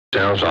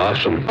Sounds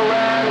awesome. I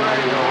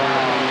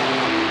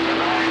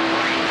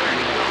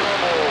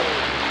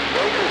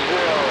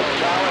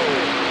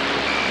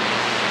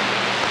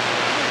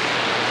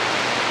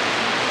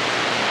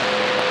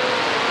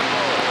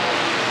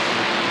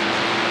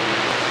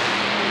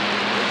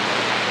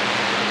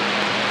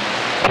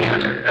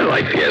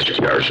like the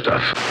STR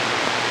stuff.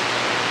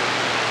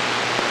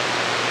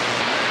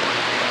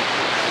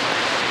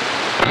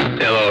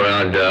 Hello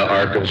around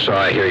Arkansas.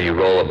 I hear you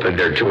roll up in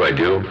there too. I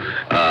do.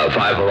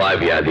 Five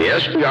Alive. Yeah, the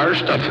SDR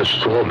stuff is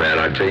cool, man.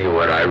 I tell you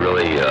what, I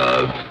really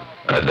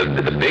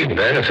the big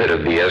benefit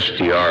of the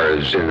SDR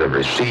is in the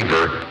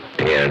receiver,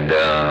 and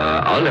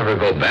I'll never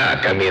go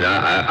back. I mean,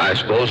 I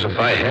suppose if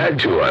I had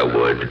to, I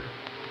would.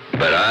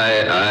 But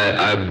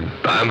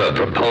I'm a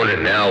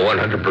proponent now,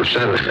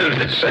 100% of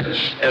this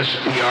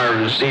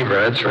SDR receiver.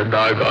 That's for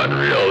doggone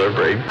real. They're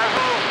great.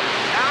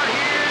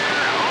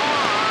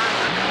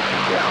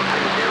 Out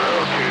here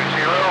on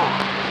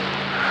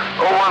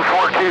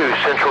 0142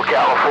 Central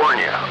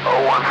California.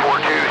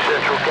 0142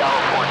 Central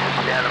California.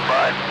 Standing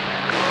by.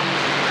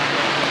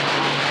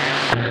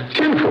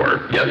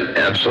 10-4. Yep,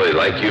 absolutely.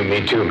 Like you,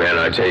 me too, man.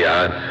 I tell you,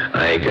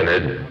 I ain't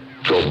gonna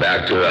go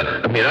back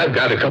to. I mean, I've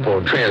got a couple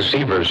of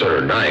transceivers that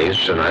are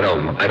nice, and I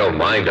don't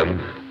mind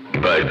them.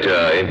 But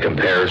in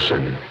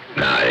comparison,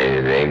 nah,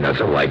 it ain't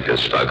nothing like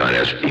this stuck on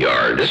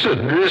SDR. This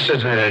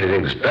isn't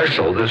anything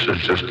special. This is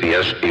just the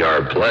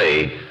SDR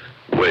play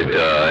with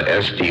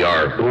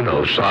SDR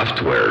Uno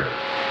software.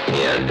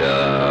 And,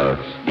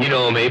 you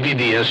know, maybe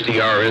the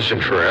SDR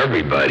isn't for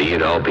everybody. You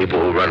know, people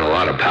who run a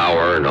lot of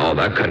power and all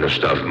that kind of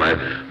stuff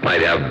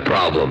might have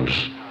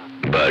problems.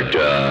 But,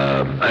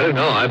 I don't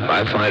know.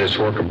 I find it's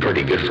working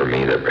pretty good for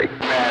me. That break.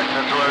 Man,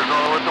 since I was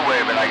going with the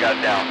wave and I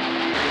got down.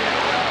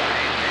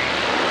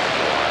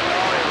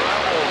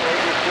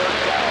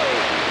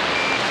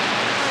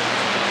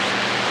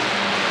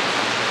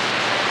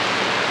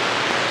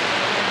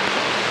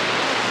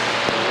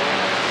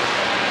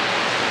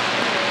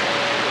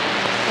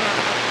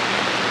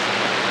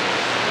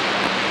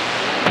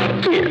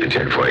 Yeah,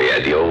 10-4. Yeah,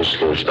 the old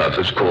school stuff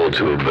is cool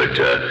too. But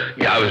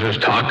yeah, I was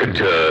just talking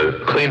to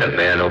Cleanup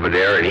Man over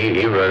there, and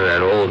he run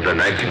that old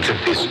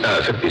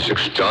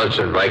 1956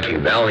 Johnson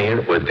Viking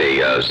Valiant with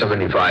a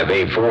 75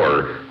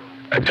 A4.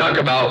 I talk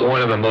about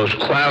one of the most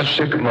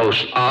classic,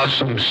 most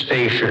awesome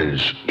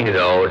stations. You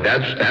know,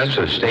 that's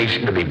a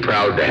station to be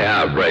proud to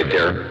have right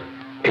there.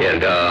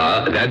 And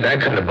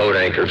that kind of boat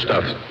anchor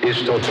stuff, it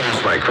still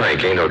turns my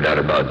crank. Ain't no doubt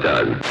about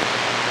that.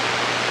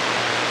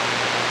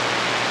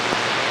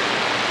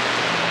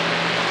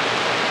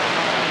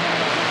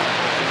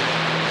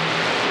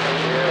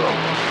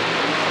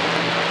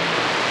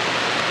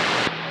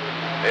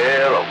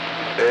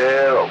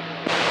 Hello.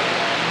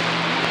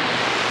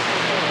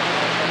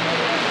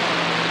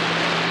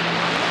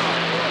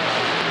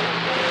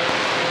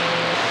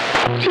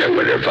 Check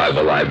with their 5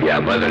 Alive. Yeah,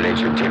 Mother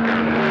Nature ticking.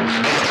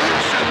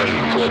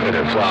 7, flipping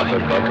and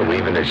flopping, bucket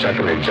weaving and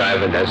shucking and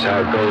jiving. That's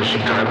how it goes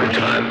from time to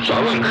time. So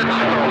I'm going to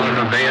call in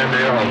the band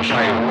there. I'll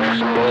try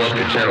and roll up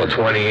to channel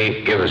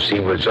 28, give us see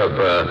what's up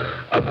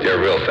there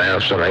real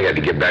fast. And I got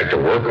to get back to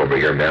work over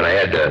here, man.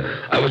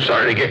 I was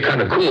starting to get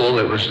kind of cool.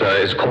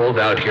 It's cold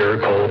out here,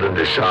 cold in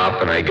the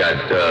shop, and I got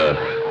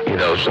you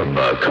know, some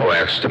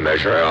coax to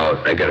measure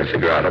out. I got to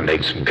figure out how to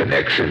make some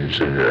connections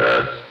and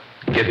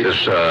get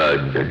this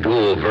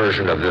dual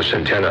version of this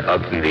antenna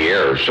up in the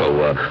air.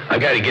 So I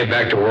got to get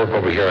back to work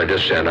over here on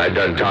this end. I've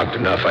done talked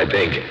enough, I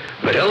think.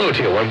 But hello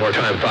to you one more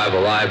time, 5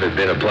 Alive. It's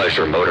been a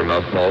pleasure. Motor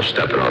Mouth Mall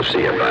stepping. I'll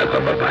see you. Bye.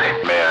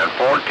 Man,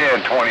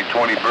 410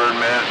 2020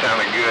 Birdman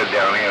sounding good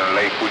down here in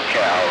Lakewood,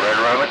 Cal, right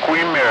around the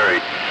Queen Mary.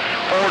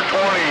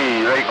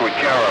 420 Lakewood,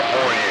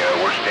 California.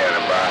 We're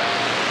standing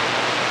by.